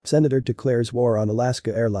Senator declares war on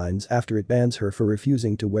Alaska Airlines after it bans her for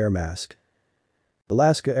refusing to wear mask.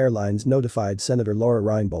 Alaska Airlines notified Senator Laura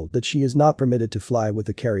Reinbold that she is not permitted to fly with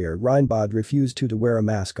the carrier. Reinbold refused to wear a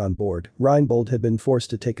mask on board. Reinbold had been forced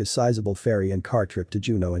to take a sizable ferry and car trip to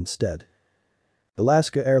Juneau instead.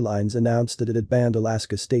 Alaska Airlines announced that it had banned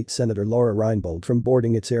Alaska State Senator Laura Reinbold from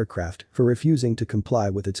boarding its aircraft for refusing to comply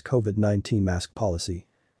with its COVID-19 mask policy.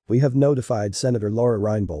 We have notified Senator Laura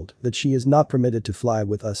Reinbold that she is not permitted to fly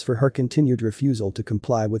with us for her continued refusal to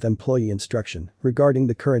comply with employee instruction regarding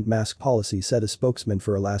the current mask policy, said a spokesman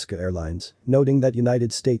for Alaska Airlines, noting that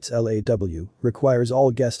United States LAW requires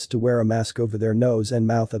all guests to wear a mask over their nose and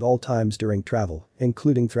mouth at all times during travel,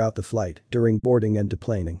 including throughout the flight, during boarding and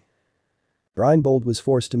deplaning. Reinbold was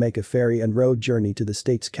forced to make a ferry and road journey to the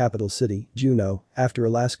state's capital city, Juneau, after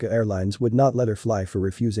Alaska Airlines would not let her fly for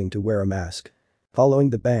refusing to wear a mask. Following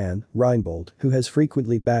the ban, Reinbold, who has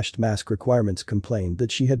frequently bashed mask requirements, complained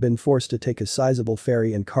that she had been forced to take a sizable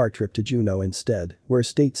ferry and car trip to Juneau instead, where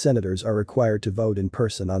state senators are required to vote in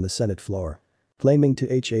person on the Senate floor. Claiming to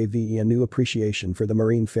have a new appreciation for the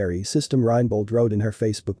marine ferry system, Reinbold wrote in her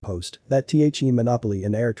Facebook post that the monopoly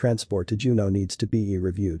in air transport to Juneau needs to be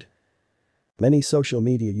reviewed. Many social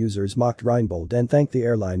media users mocked Reinbold and thanked the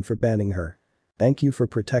airline for banning her. "Thank you for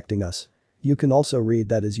protecting us." You can also read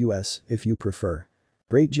that as US if you prefer.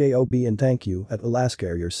 Great job and thank you at Alaska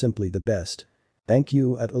Air, you're simply the best. Thank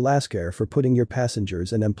you at Alaska Air for putting your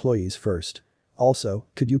passengers and employees first. Also,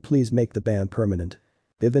 could you please make the ban permanent?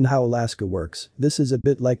 Given how Alaska works, this is a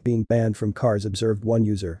bit like being banned from cars, observed one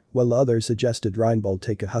user, while others suggested Reinbold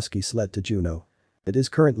take a husky sled to Juneau. It is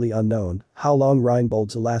currently unknown how long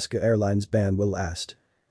Reinbold's Alaska Airlines ban will last.